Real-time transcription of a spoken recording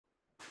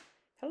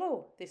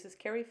Hello, this is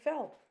Kari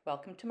Fell.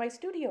 Welcome to my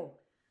studio.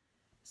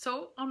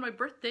 So on my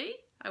birthday,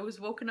 I was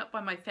woken up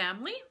by my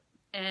family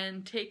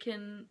and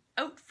taken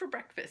out for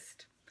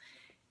breakfast.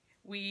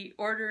 We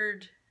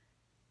ordered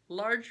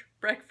large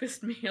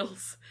breakfast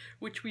meals,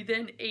 which we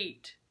then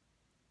ate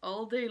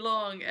all day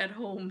long at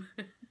home.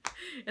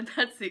 And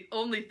that's the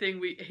only thing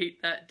we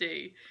ate that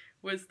day,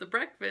 was the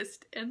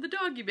breakfast and the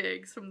doggy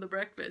bags from the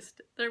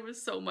breakfast. There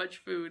was so much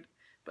food,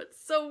 but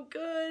so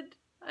good.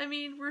 I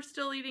mean, we're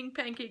still eating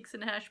pancakes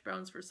and hash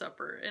browns for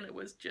supper, and it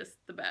was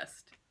just the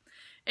best.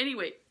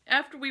 Anyway,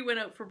 after we went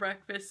out for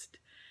breakfast,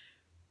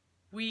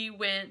 we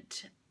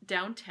went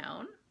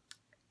downtown.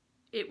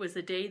 It was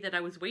a day that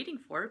I was waiting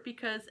for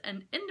because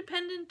an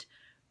independent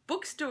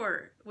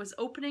bookstore was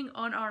opening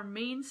on our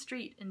main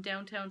street in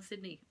downtown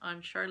Sydney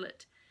on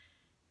Charlotte.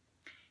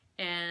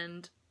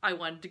 And I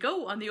wanted to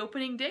go on the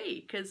opening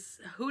day because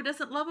who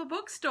doesn't love a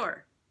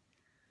bookstore?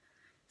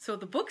 So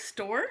the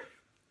bookstore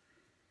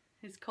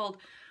is called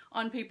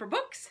On Paper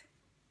Books.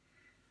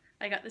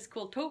 I got this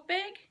cool tote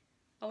bag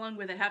along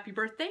with a happy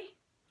birthday.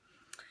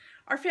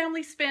 Our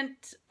family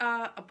spent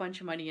a bunch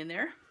of money in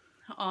there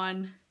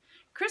on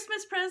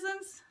Christmas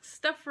presents,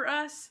 stuff for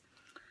us.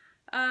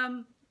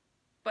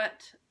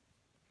 But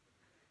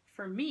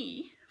for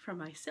me, for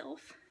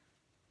myself,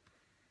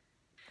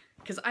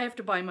 because I have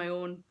to buy my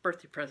own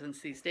birthday presents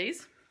these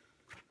days,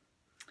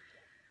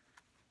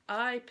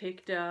 I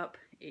picked up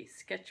a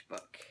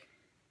sketchbook.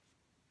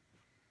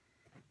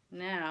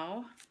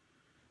 Now,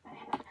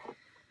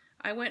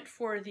 I went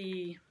for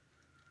the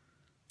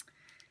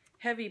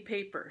heavy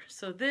paper.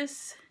 So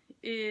this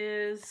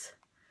is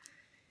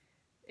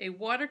a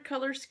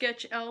watercolor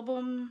sketch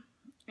album,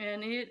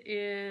 and it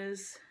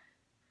is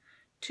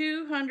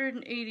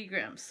 280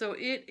 grams. So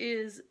it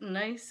is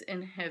nice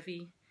and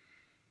heavy,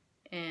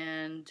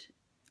 and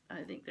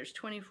I think there's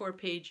 24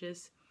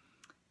 pages.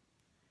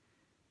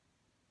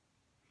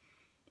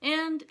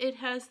 And it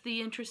has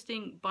the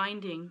interesting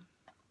binding.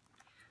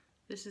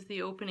 This is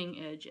the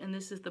opening edge, and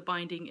this is the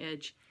binding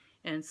edge,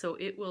 and so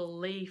it will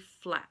lay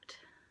flat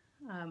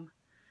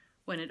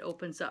when it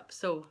opens up.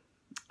 So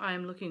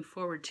I'm looking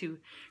forward to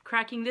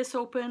cracking this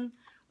open.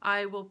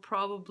 I will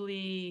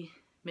probably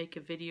make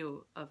a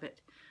video of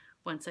it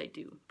once I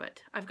do,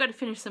 but I've got to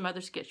finish some other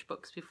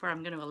sketchbooks before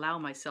I'm going to allow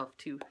myself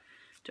to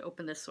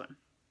open this one.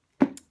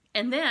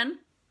 And then,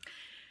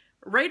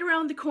 right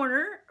around the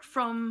corner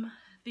from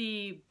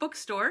the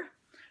bookstore,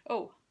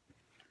 oh,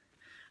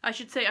 I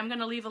should say I'm going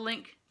to leave a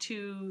link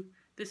to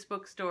this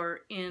bookstore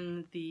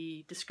in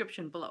the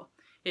description below.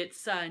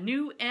 It's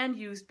new and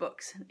used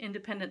books,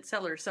 independent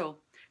seller, so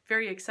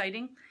very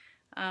exciting.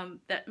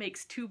 That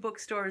makes 2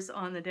 bookstores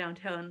on the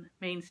downtown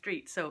main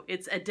street, so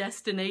it's a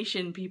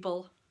destination,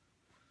 people.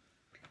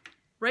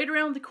 Right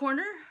around the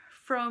corner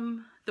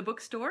from the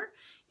bookstore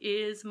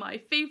is my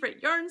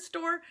favorite yarn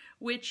store,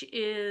 which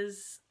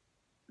is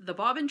the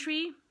Bobbin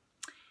Tree,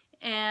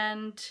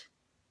 and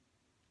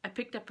I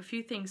picked up a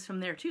few things from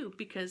there too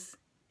because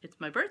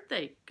it's my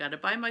birthday. Gotta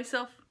buy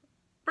myself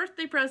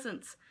birthday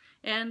presents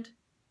and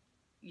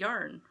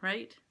yarn,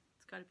 right?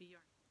 It's gotta be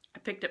yarn. I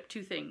picked up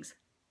 2 things.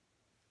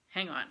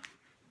 Hang on.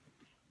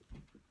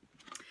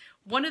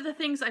 One of the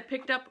things I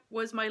picked up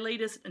was my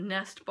latest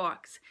nest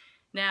box.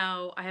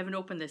 Now, I haven't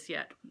opened this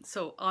yet,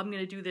 so I'm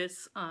gonna do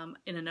this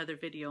in another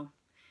video.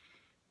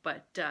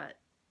 But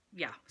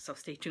yeah, so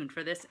stay tuned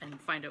for this and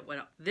find out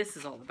what this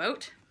is all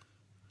about.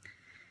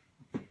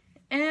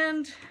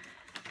 And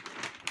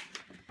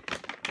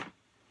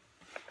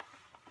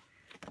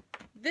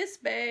this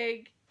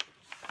bag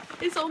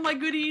is all my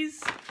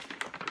goodies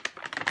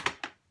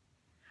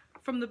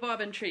from the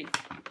Bobbin Tree.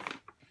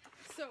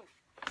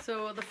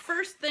 So the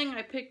first thing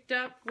I picked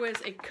up was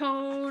a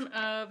cone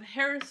of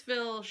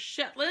Harrisville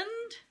Shetland.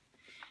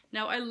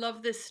 Now I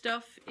love this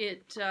stuff.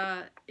 It's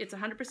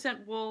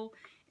 100% wool,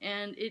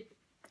 and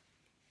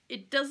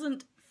it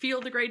doesn't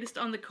feel the greatest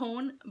on the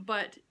cone,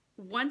 but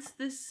once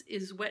this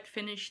is wet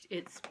finished,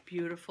 it's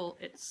beautiful,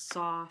 it's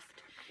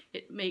soft,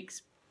 it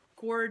makes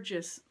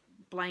gorgeous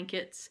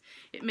blankets,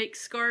 it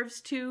makes scarves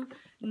too,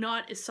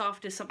 not as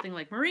soft as something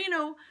like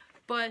merino,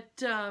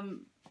 but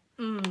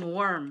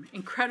warm,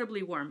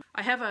 incredibly warm.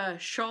 I have a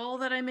shawl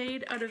that I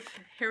made out of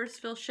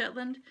Harrisville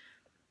Shetland,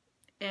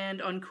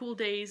 and on cool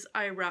days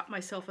I wrap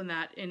myself in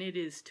that, and it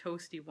is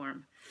toasty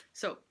warm.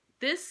 So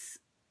this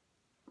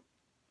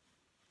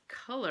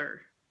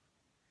color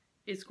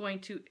is going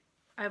to,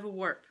 I have a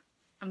warp.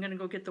 I'm going to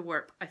go get the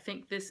warp. I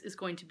think this is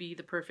going to be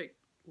the perfect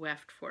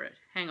weft for it.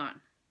 Hang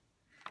on.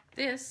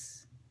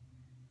 This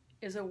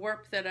is a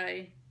warp that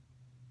I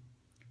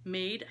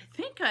made.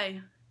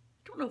 I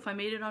don't know if I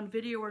made it on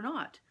video or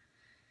not.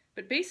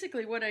 But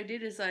basically what I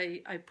did is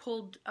I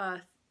pulled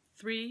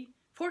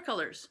 4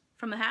 colors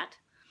from the hat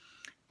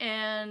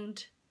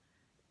and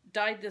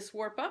dyed this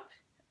warp up.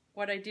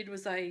 What I did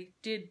was I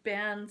did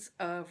bands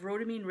of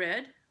rhodamine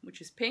red, which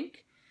is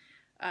pink,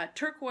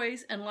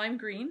 turquoise, and lime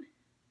green.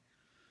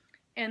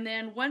 And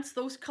then once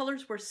those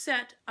colors were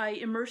set, I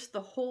immersed the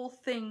whole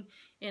thing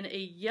in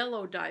a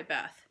yellow dye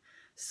bath.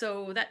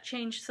 So that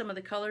changed some of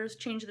the colors,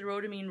 changed the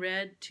rhodamine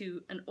red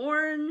to an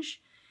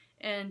orange,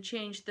 and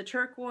changed the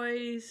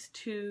turquoise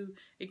to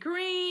a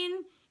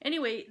green.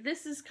 Anyway,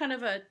 this is kind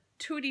of a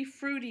tutti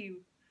frutti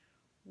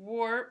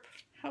warp.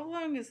 How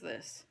long is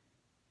this?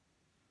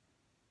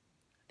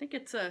 I think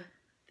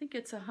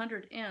it's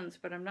 100 ends,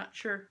 but I'm not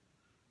sure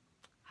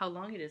how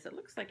long it is. It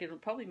looks like it'll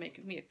probably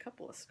make me a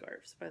couple of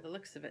scarves by the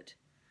looks of it.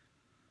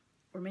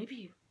 Or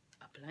maybe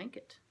a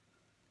blanket.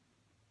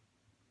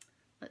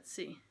 Let's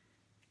see.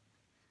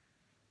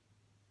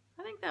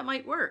 I think that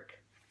might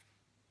work.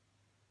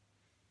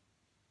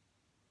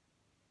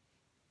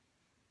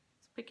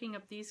 It's picking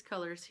up these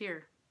colors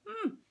here.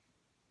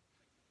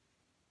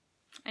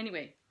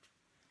 Anyway,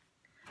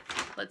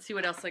 let's see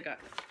what else I got.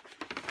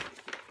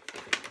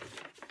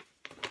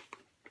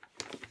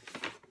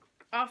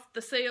 Off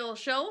the sale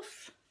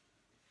shelf,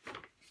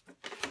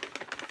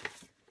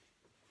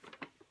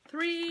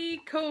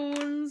 3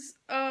 cones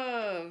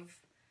of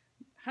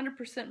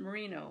 100%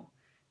 merino.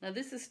 Now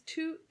this is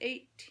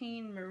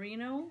 218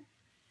 merino,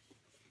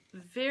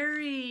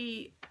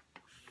 very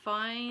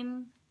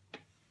fine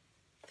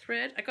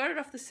thread. I got it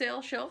off the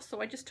sale shelf,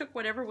 so I just took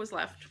whatever was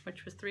left,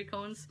 which was 3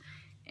 cones,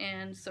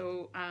 and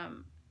so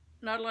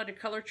not a lot of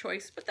color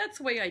choice, but that's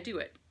the way I do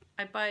it.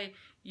 I buy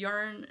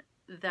yarn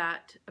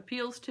that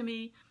appeals to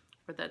me,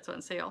 or that's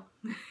on sale,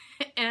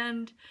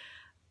 and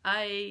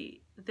I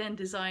then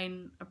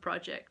design a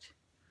project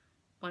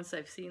once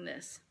I've seen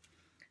this.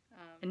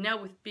 And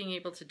now with being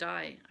able to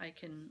dye, I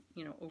can,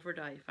 you know, over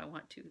dye if I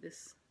want to.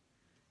 This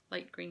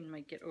light green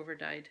might get over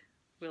dyed.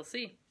 We'll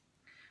see.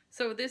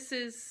 So this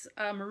is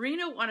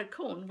merino on a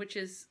cone, which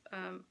is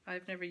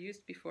I've never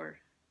used before.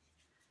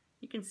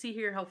 You can see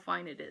here how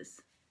fine it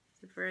is.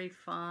 It's a very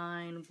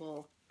fine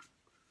wool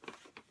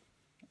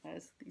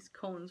as these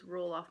cones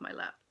roll off my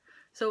lap.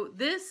 So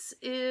this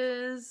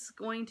is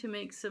going to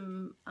make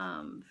some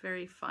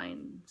very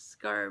fine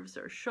scarves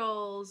or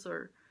shawls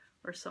or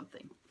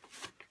something.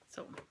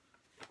 So,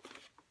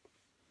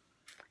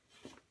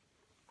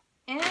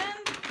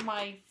 and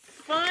my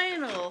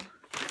final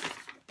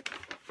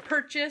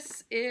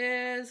purchase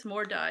is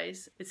more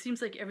dyes. It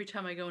seems like every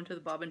time I go into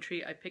the bobbin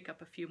tree, I pick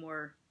up a few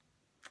more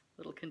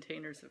little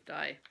containers of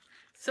dye.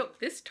 So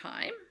this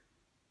time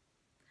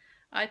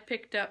I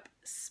picked up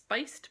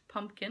spiced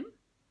pumpkin,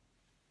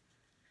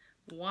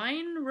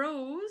 wine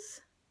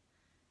rose,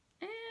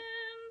 and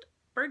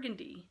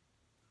burgundy.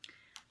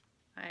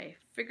 I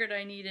figured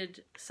I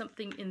needed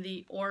something in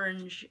the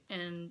orange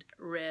and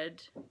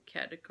red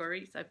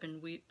categories. I've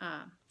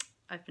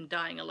been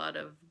dyeing a lot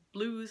of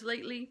blues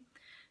lately,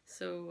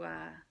 so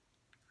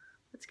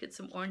let's get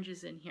some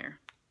oranges in here.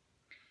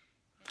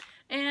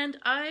 And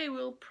I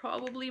will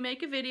probably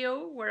make a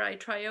video where I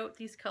try out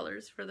these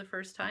colors for the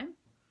first time.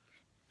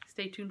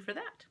 Stay tuned for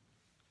that.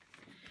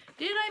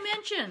 Did I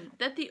mention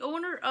that the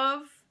owner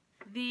of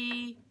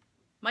the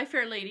My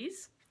Fair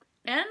Ladies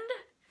and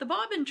the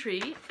Bobbin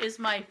Tree is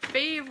my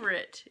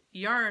favorite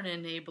yarn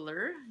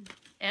enabler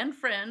and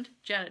friend,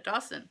 Janet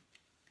Dawson.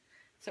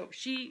 So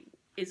she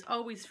is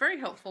always very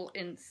helpful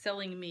in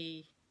selling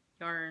me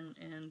yarn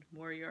and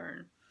more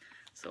yarn.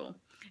 So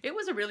it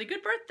was a really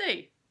good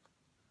birthday.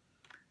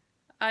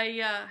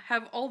 I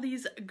have all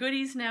these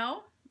goodies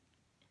now.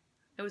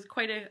 It was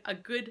quite a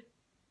good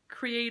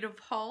creative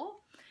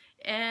haul.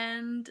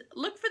 And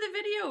look for the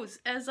videos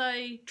as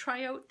I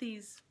try out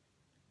these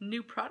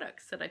new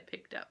products that I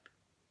picked up.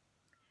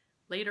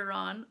 Later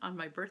on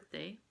my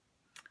birthday,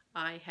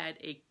 I had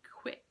a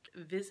quick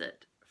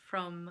visit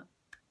from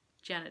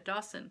Janet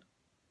Dawson.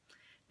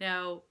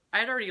 Now,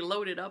 I'd already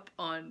loaded up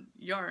on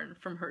yarn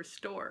from her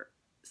store,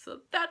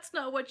 so that's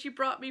not what she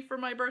brought me for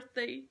my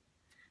birthday.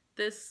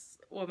 This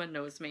woman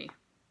knows me.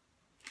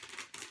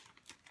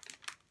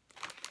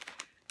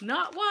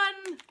 Not 1,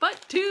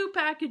 but 2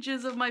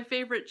 packages of my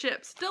favorite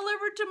chips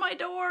delivered to my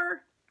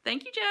door.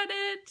 Thank you,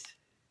 Janet.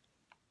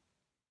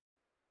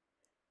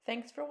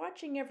 Thanks for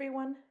watching,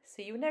 everyone.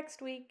 See you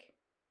next week.